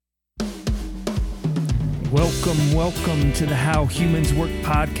Welcome to the How Humans Work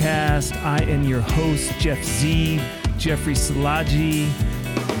podcast. I am your host, Jeffrey Szilagyi.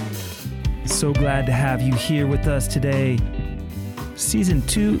 So glad to have you here with us today. Season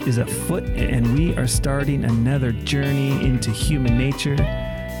 2 is afoot, and we are starting another journey into human nature.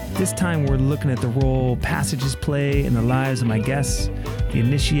 This time we're looking at the role passages play in the lives of my guests, the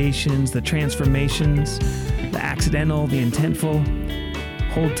initiations, the transformations, the accidental, the intentful.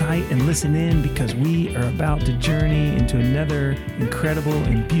 Hold tight and listen in because we are about to journey into another incredible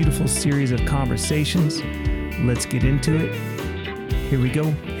and beautiful series of conversations. Let's get into it. Here we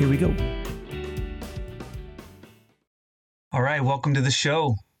go. All right, welcome to the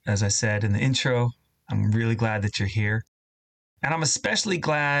show. As I said in the intro, I'm really glad that you're here. And I'm especially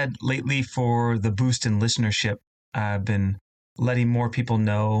glad lately for the boost in listenership. I've been letting more people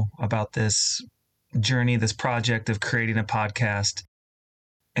know about this journey, this project of creating a podcast.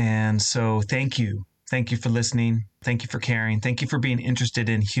 And so thank you. Thank you for listening. Thank you for caring. Thank you for being interested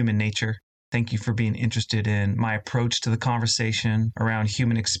in human nature. Thank you for being interested in my approach to the conversation around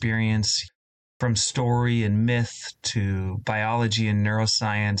human experience, from story and myth to biology and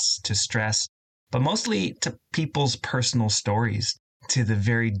neuroscience to stress, but mostly to people's personal stories, to the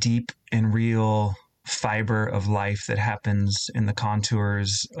very deep and real fiber of life that happens in the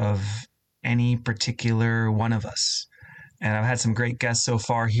contours of any particular one of us. And I've had some great guests so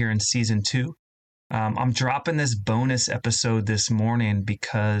far here in season 2. I'm dropping this bonus episode this morning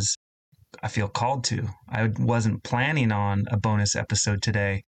because I feel called to. I wasn't planning on a bonus episode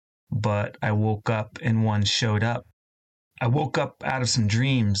today, but I woke up and one showed up. I woke up out of some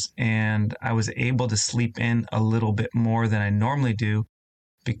dreams and I was able to sleep in a little bit more than I normally do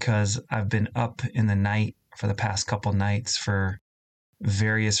because I've been up in the night for the past couple nights for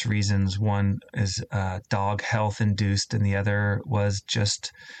various reasons. One is dog health induced, and the other was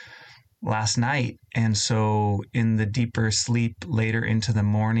just last night. And so in the deeper sleep later into the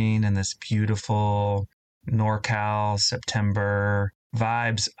morning and this beautiful NorCal September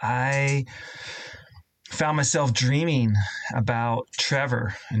vibes, I found myself dreaming about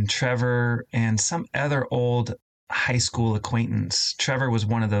Trevor and some other old high school acquaintance. Trevor was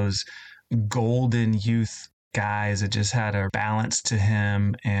one of those golden youth guys that just had a balance to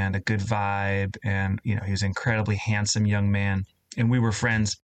him and a good vibe. And, he was an incredibly handsome young man. And we were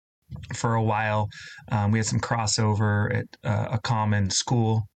friends for a while. We had some crossover at a common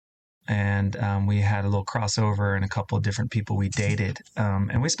school. And we had a little crossover and a couple of different people we dated.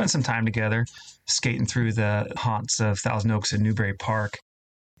 And we spent some time together skating through the haunts of Thousand Oaks and Newbury Park.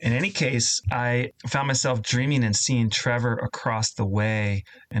 In any case, I found myself dreaming and seeing Trevor across the way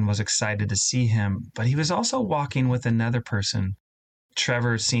and was excited to see him. But he was also walking with another person.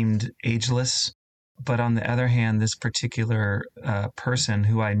 Trevor seemed ageless, but on the other hand, this particular person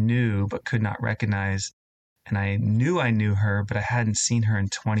who I knew but could not recognize, and I knew her, but I hadn't seen her in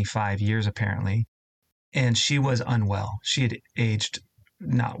 25 years apparently. And she was unwell. She had aged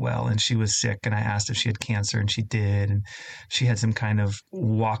not well, and she was sick, and I asked if she had cancer, and she did, and she had some kind of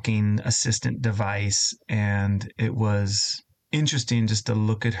walking assistant device, and it was interesting just to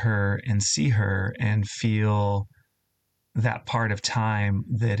look at her and see her and feel that part of time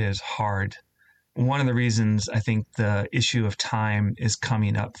that is hard. One of the reasons I think the issue of time is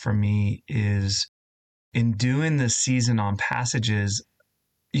coming up for me is in doing this season on passages,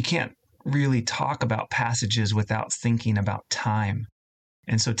 you can't really talk about passages without thinking about time.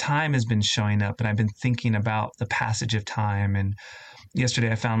 And so time has been showing up, and I've been thinking about the passage of time. And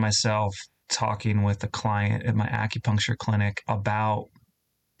yesterday I found myself talking with a client at my acupuncture clinic about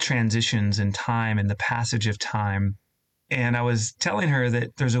transitions in time and the passage of time. And I was telling her that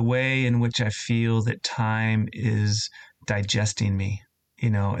there's a way in which I feel that time is digesting me,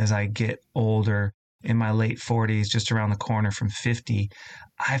 as I get older. In my late 40s, just around the corner from 50,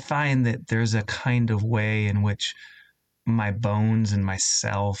 I find that there's a kind of way in which my bones and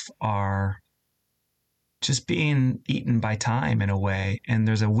myself are just being eaten by time in a way. And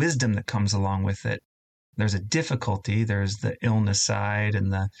there's a wisdom that comes along with it. There's a difficulty. There's the illness side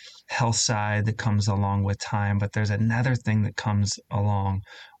and the health side that comes along with time. But there's another thing that comes along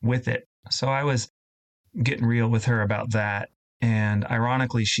with it. So I was getting real with her about that. And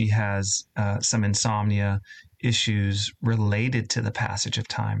ironically, she has some insomnia issues related to the passage of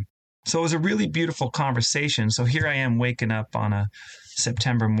time. So it was a really beautiful conversation. So here I am waking up on a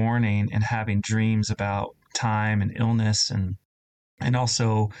September morning and having dreams about time and illness and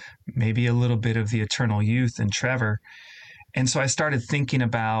also maybe a little bit of the eternal youth in Trevor. And so I started thinking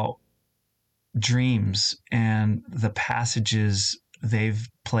about dreams and the passages they've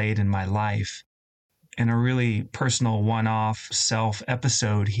played in my life. in a really personal one-off self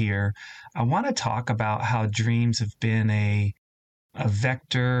episode here, I want to talk about how dreams have been a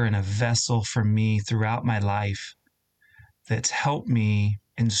vector and a vessel for me throughout my life that's helped me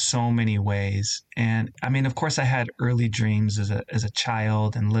in so many ways. And I mean, of course, I had early dreams as a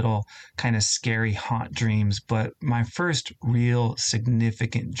child and little kind of scary haunt dreams, but my first real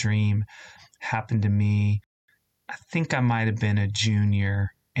significant dream happened to me. I think I might have been a junior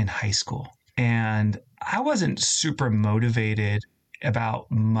in high school. And I wasn't super motivated about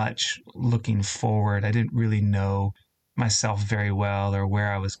much looking forward. I didn't really know myself very well or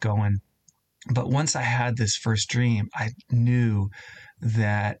where I was going. But once I had this first dream, I knew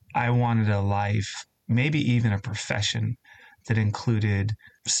that I wanted a life, maybe even a profession that included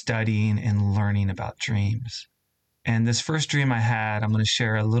studying and learning about dreams. And this first dream I had, I'm going to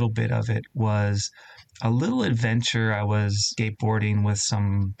share a little bit of it, was a little adventure. I was skateboarding with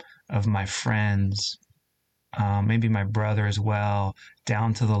some of my friends, maybe my brother as well,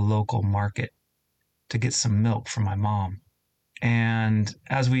 down to the local market to get some milk for my mom. And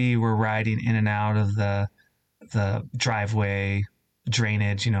as we were riding in and out of the driveway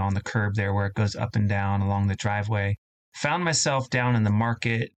drainage, on the curb there where it goes up and down along the driveway, found myself down in the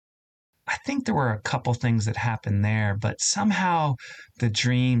market. I think there were a couple things that happened there, but somehow the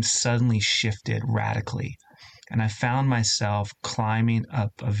dream suddenly shifted radically. And I found myself climbing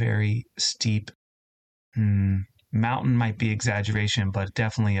up a very steep mountain, might be exaggeration, but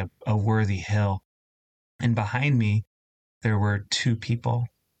definitely a worthy hill. And behind me, there were two people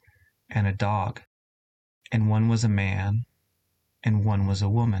and a dog. And one was a man and one was a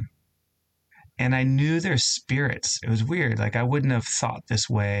woman. And I knew their spirits. It was weird. Like, I wouldn't have thought this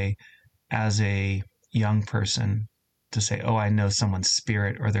way as a young person to say, oh, I know someone's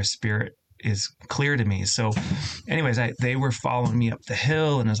spirit or their spirit is clear to me. So anyways, they were following me up the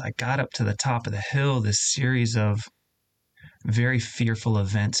hill. And as I got up to the top of the hill, this series of very fearful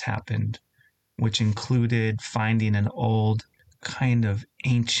events happened, which included finding an old kind of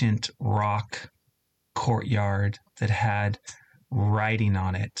ancient rock courtyard that had writing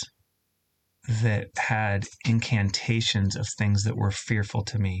on it that had incantations of things that were fearful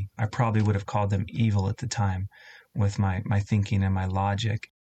to me. I probably would have called them evil at the time with my thinking and my logic.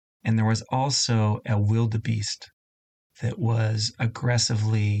 And there was also a wildebeest that was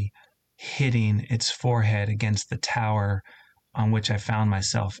aggressively hitting its forehead against the tower on which I found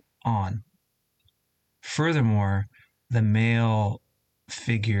myself on. Furthermore, the male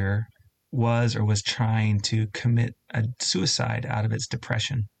figure was trying to commit a suicide out of its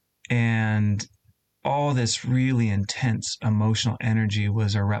depression. And all this really intense emotional energy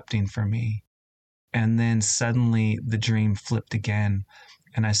was erupting for me. And then suddenly the dream flipped again,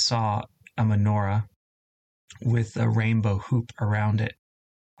 and I saw a menorah with a rainbow hoop around it,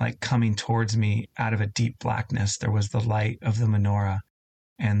 like coming towards me out of a deep blackness. There was the light of the menorah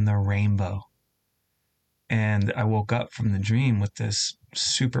and the rainbow. And I woke up from the dream with this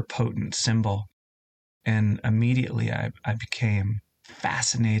super potent symbol. And immediately I became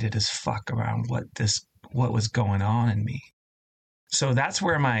fascinated as fuck around what was going on in me. So that's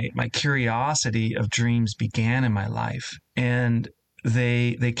where my curiosity of dreams began in my life. And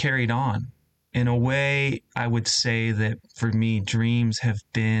they carried on. In a way, I would say that for me, dreams have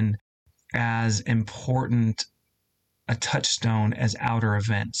been as important a touchstone as outer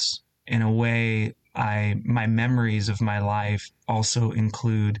events. In a way, my memories of my life also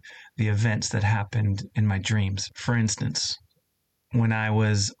include the events that happened in my dreams. For instance, when I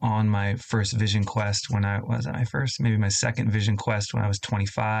was on my first vision quest, maybe my second vision quest when I was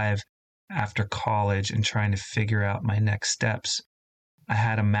 25 after college and trying to figure out my next steps, I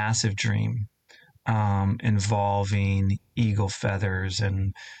had a massive dream involving eagle feathers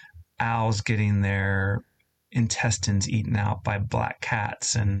and owls getting their intestines eaten out by black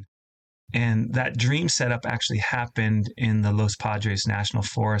cats. And that dream setup actually happened in the Los Padres National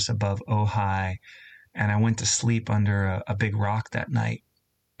Forest above Ojai. And I went to sleep under a big rock that night.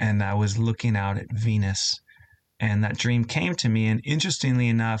 And I was looking out at Venus. And that dream came to me. And interestingly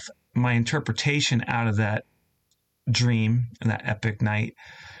enough, my interpretation out of that dream, that epic night,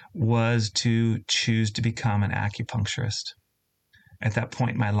 was to choose to become an acupuncturist. At that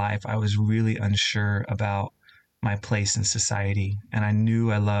point in my life, I was really unsure about my place in society. And I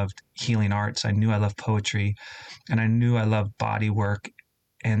knew I loved healing arts. I knew I loved poetry. And I knew I loved body work.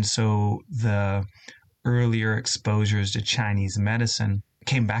 And so the earlier exposures to Chinese medicine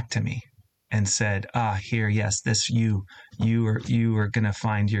came back to me and said, here, yes, you are going to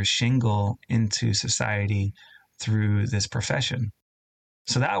find your shingle into society through this profession.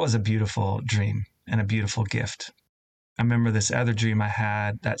 So that was a beautiful dream and a beautiful gift. I remember this other dream I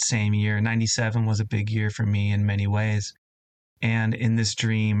had that same year. 97 was a big year for me in many ways. And in this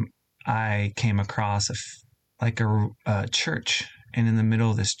dream, I came across a church. And in the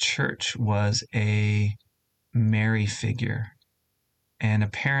middle of this church was a Mary figure. And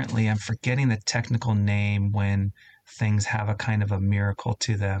apparently, I'm forgetting the technical name when things have a kind of a miracle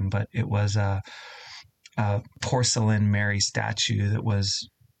to them, but it was a porcelain Mary statue that was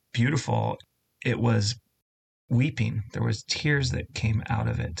beautiful. It was weeping. There was tears that came out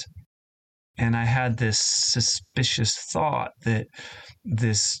of it. And I had this suspicious thought that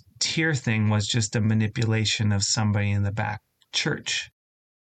this tear thing was just a manipulation of somebody in the back church.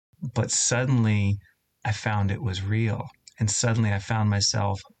 But suddenly I found it was real. And suddenly I found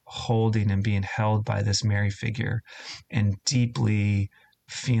myself holding and being held by this Mary figure and deeply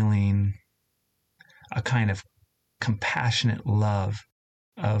feeling a kind of compassionate love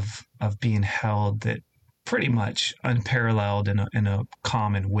of being held that pretty much unparalleled in a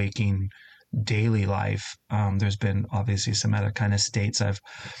common waking daily life. There's been obviously some other kind of states I've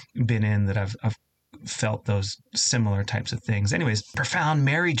been in that I've felt those similar types of things. Anyways, profound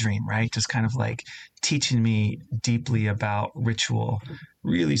Mary dream, right? Just kind of like teaching me deeply about ritual,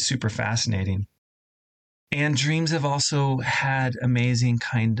 really super fascinating. And dreams have also had amazing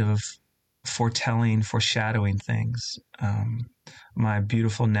kind of foreshadowing things. My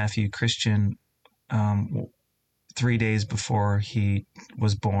beautiful nephew, Christian, 3 days before he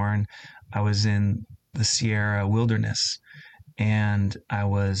was born, I was in the Sierra wilderness and I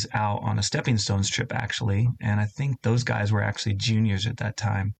was out on a stepping stones trip actually. And I think those guys were actually juniors at that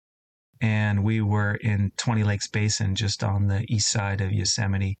time. And we were in 20 Lakes Basin, just on the east side of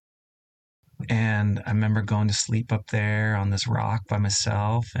Yosemite. And I remember going to sleep up there on this rock by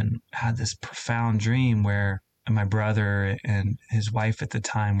myself and had this profound dream where my brother and his wife at the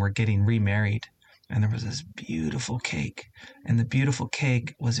time were getting remarried. And there was this beautiful cake, and the beautiful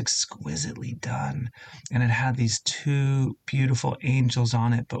cake was exquisitely done. And it had these two beautiful angels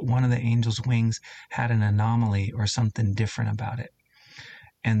on it, but one of the angels' wings had an anomaly or something different about it.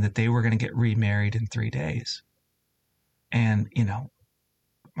 And that they were going to get remarried in 3 days. And,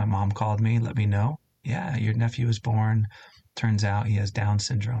 my mom called me, let me know. Yeah, your nephew was born. Turns out he has Down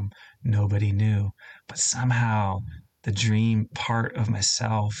syndrome. Nobody knew. But somehow the dream part of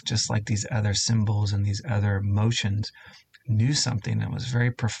myself, just like these other symbols and these other emotions, knew something that was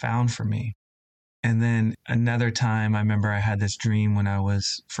very profound for me. And then another time, I remember I had this dream when I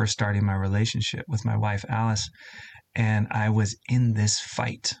was first starting my relationship with my wife, Alice, and I was in this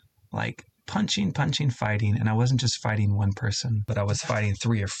fight, like punching, fighting. And I wasn't just fighting one person, but I was fighting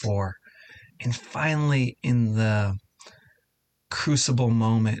 3 or 4. And finally, in the crucible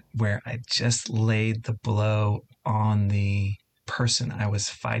moment where I just laid the blow on the person I was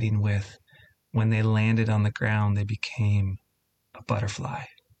fighting with, when they landed on the ground, they became a butterfly.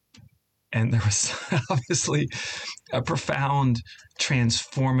 And there was obviously a profound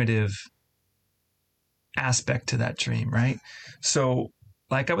transformative aspect to that dream, right? So,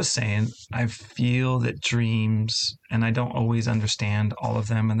 like I was saying, I feel that dreams, and I don't always understand all of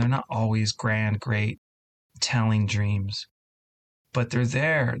them, and they're not always grand, great, telling dreams, but they're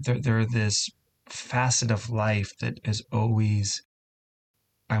there. They're this facet of life that is always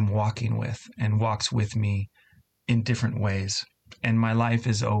I'm walking with and walks with me in different ways. And my life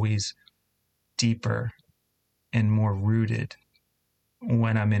is always deeper and more rooted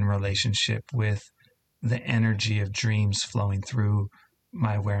when I'm in relationship with the energy of dreams flowing through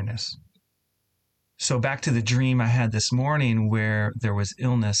my awareness. So back to the dream I had this morning where there was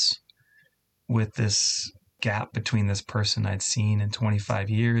illness with this gap between this person I'd seen in 25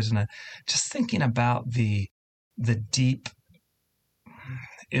 years. And just thinking about the deep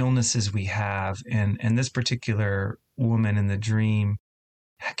illnesses we have. And this particular woman in the dream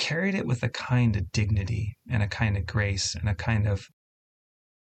carried it with a kind of dignity and a kind of grace and a kind of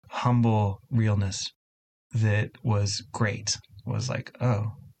humble realness that was great. It was like,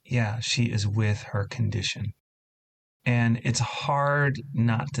 oh, yeah, she is with her condition. And it's hard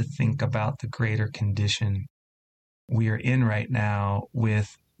not to think about the greater condition we are in right now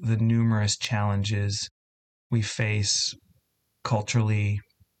with the numerous challenges we face culturally,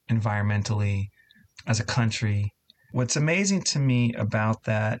 environmentally, as a country. What's amazing to me about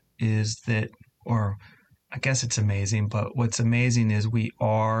that is that, or I guess it's amazing, but what's amazing is we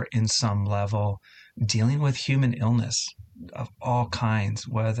are in some level dealing with human illness of all kinds,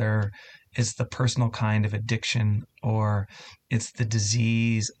 whether it's the personal kind of addiction or it's the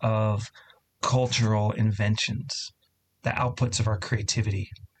disease of cultural inventions, the outputs of our creativity.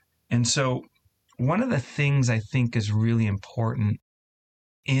 And so one of the things I think is really important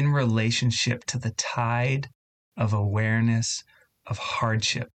in relationship to the tide of awareness of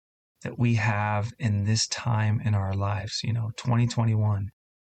hardship that we have in this time in our lives. 2021,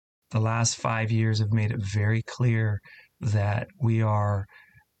 the last 5 years have made it very clear that we are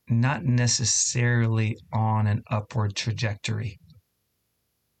not necessarily on an upward trajectory.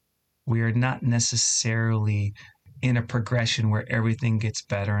 We are not necessarily in a progression where everything gets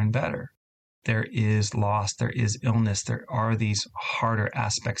better and better. There is loss, there is illness, there are these harder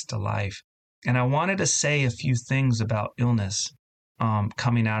aspects to life. And I wanted to say a few things about illness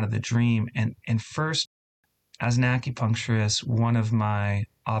coming out of the dream. And first, as an acupuncturist, one of my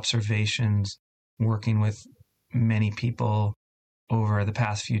observations working with many people over the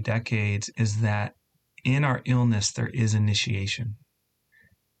past few decades is that in our illness, there is initiation.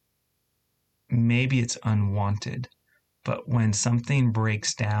 Maybe it's unwanted, but when something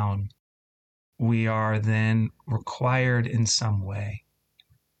breaks down, we are then required in some way,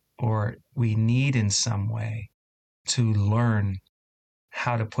 or we need in some way to learn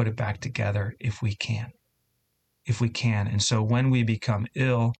how to put it back together if we can. And so when we become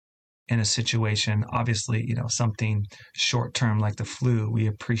ill in a situation, obviously, something short term like the flu, we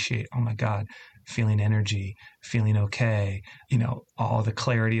appreciate, oh my God, feeling energy, feeling okay, all the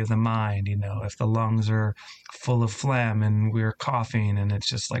clarity of the mind, if the lungs are full of phlegm and we're coughing and it's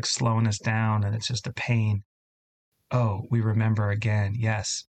just like slowing us down and it's just a pain. Oh, we remember again,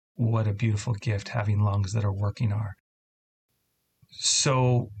 yes, what a beautiful gift having lungs that are working are.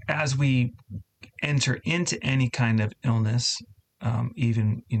 So as we enter into any kind of illness,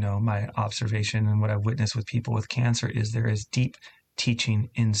 even, my observation and what I've witnessed with people with cancer is there is deep teaching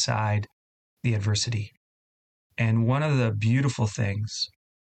inside the adversity. And one of the beautiful things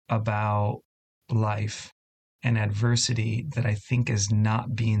about life and adversity that I think is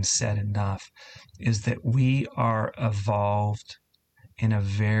not being said enough is that we are evolved in a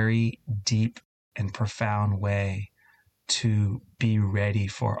very deep and profound way to be ready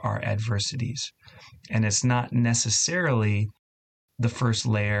for our adversities. And it's not necessarily the first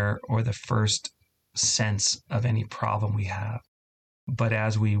layer or the first sense of any problem we have. But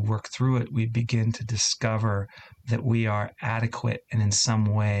as we work through it, we begin to discover that we are adequate and in some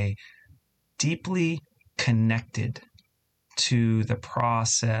way deeply connected to the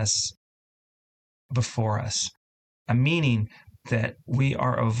process before us. Meaning that we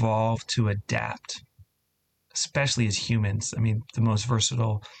are evolved to adapt, especially as humans. The most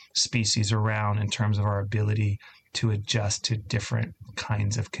versatile species around in terms of our ability to adjust to different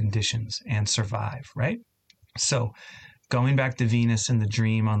kinds of conditions and survive, right? So going back to Venus in the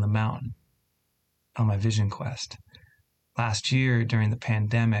dream on the mountain, on my vision quest, last year during the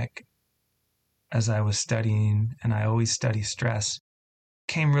pandemic, as I was studying, and I always study stress,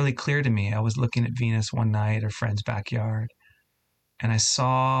 it came really clear to me. I was looking at Venus one night at a friend's backyard, and I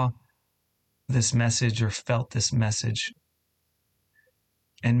saw this message or felt this message.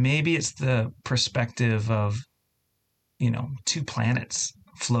 And maybe it's the perspective of, two planets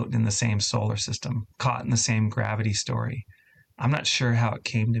floating in the same solar system, caught in the same gravity story. I'm not sure how it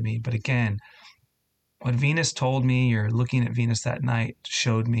came to me, but again, what Venus told me, or looking at Venus that night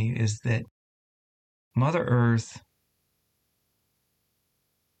showed me, is that Mother Earth,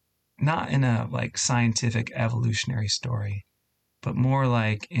 not in a scientific evolutionary story, but more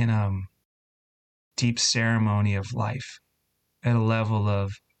like in a deep ceremony of life at a level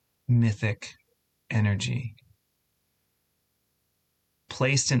of mythic energy,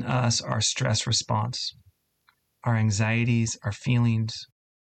 placed in us our stress response, our anxieties, our feelings,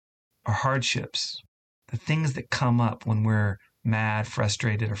 our hardships, the things that come up when we're mad,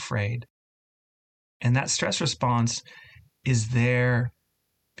 frustrated, afraid. And that stress response is there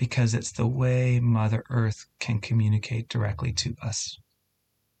because it's the way Mother Earth can communicate directly to us.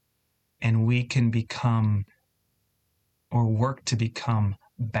 And we can become, or work to become,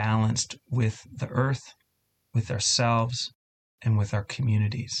 balanced with the earth, with ourselves, and with our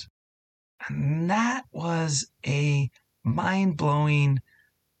communities. And that was a mind-blowing,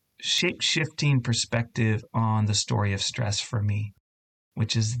 shape-shifting perspective on the story of stress for me,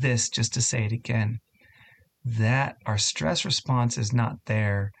 which is this, just to say it again, that our stress response is not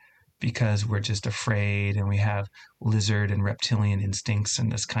there because we're just afraid and we have lizard and reptilian instincts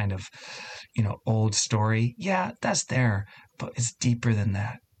and this kind of, old story. Yeah, that's there, but it's deeper than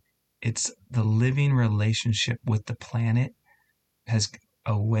that. It's the living relationship with the planet has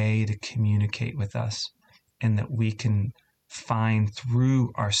a way to communicate with us, and that we can find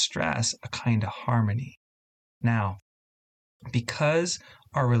through our stress a kind of harmony. Now, because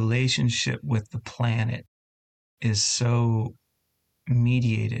our relationship with the planet is so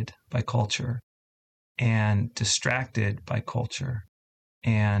mediated by culture and distracted by culture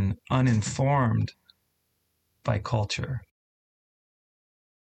and uninformed by culture,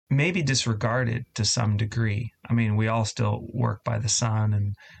 maybe disregarded to some degree. I mean, we all still work by the sun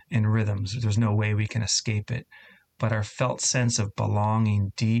and in rhythms. There's no way we can escape it. But our felt sense of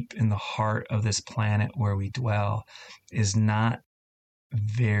belonging deep in the heart of this planet where we dwell is not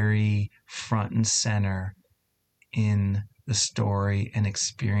very front and center in the story and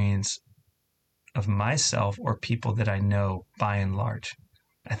experience of myself or people that I know by and large.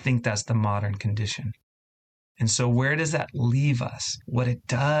 I think that's the modern condition. And so where does that leave us? What it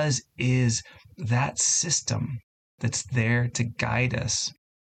does is that system that's there to guide us,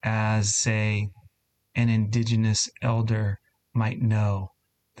 as, say, an indigenous elder might know,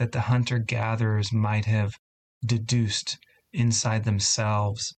 that the hunter-gatherers might have deduced inside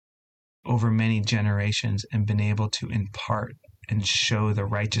themselves over many generations and been able to impart and show the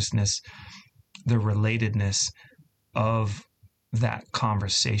righteousness, the relatedness of that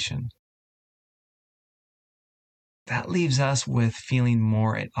conversation. That leaves us with feeling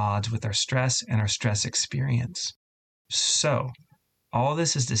more at odds with our stress and our stress experience. So, all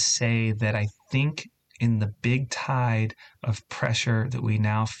this is to say that I think in the big tide of pressure that we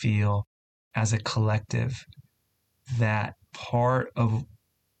now feel as a collective, that part of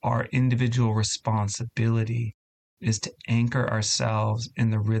our individual responsibility is to anchor ourselves in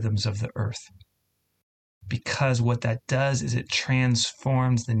the rhythms of the earth. Because what that does is it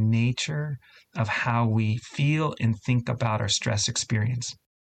transforms the nature of how we feel and think about our stress experience.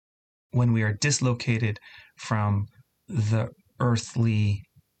 When we are dislocated from the earthly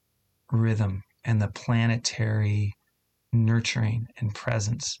rhythm and the planetary nurturing and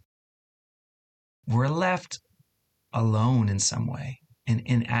presence, we're left alone in some way and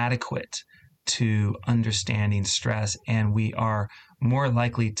inadequate to understanding stress, and we are more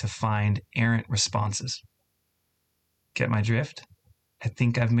likely to find errant responses. Get my drift? I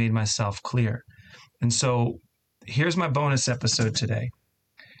think I've made myself clear. And so here's my bonus episode today.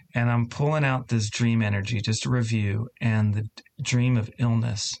 And I'm pulling out this dream energy just to review, and the dream of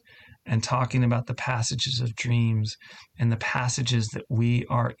illness, and talking about the passages of dreams and the passages that we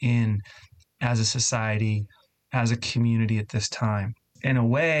are in as a society, as a community at this time. In a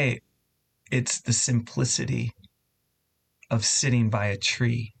way, it's the simplicity of sitting by a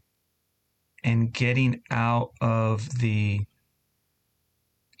tree and getting out of the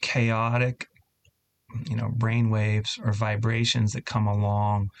chaotic, brainwaves or vibrations that come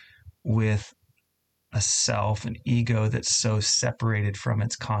along with a self, an ego that's so separated from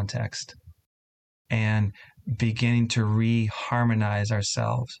its context, and beginning to re-harmonize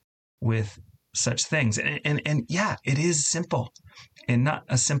ourselves with such things. And yeah, it is simple, and not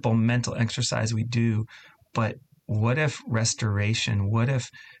a simple mental exercise we do, but what if restoration, what if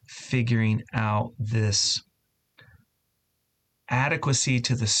figuring out this adequacy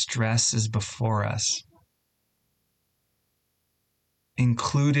to the stresses before us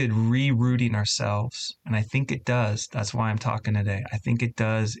included rerouting ourselves? And I think it does. That's why I'm talking today. I think it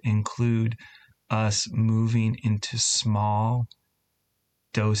does include us moving into small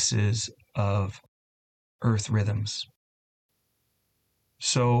doses of earth rhythms.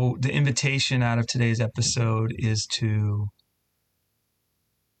 So the invitation out of today's episode is to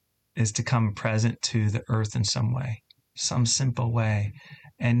come present to the earth in some way, some simple way,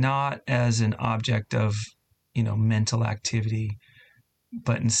 and not as an object of, mental activity,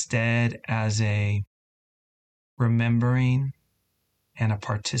 but instead as a remembering and a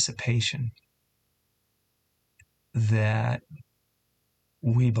participation that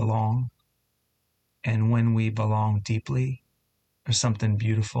we belong. And when we belong deeply, there's something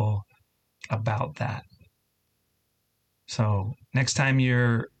beautiful about that. So next time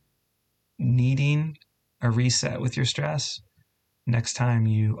you're needing a reset with your stress, next time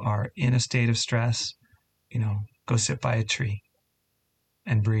you are in a state of stress, go sit by a tree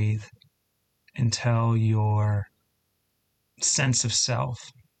and breathe until your sense of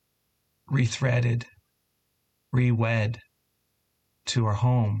self rethreaded, rewed to our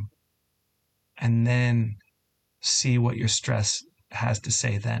home, and then see what your stress has to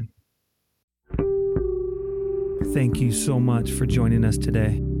say then. Thank you so much for joining us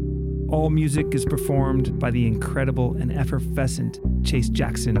today. All music is performed by the incredible and effervescent Chase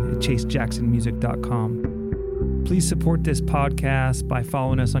Jackson at chasejacksonmusic.com. Please support this podcast by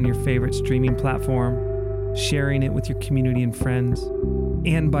following us on your favorite streaming platform, sharing it with your community and friends,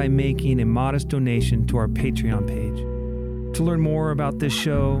 and by making a modest donation to our Patreon page. To learn more about this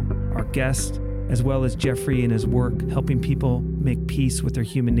show, our guest, as well as Jeffrey and his work helping people make peace with their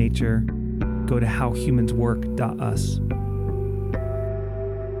human nature, go to howhumanswork.us.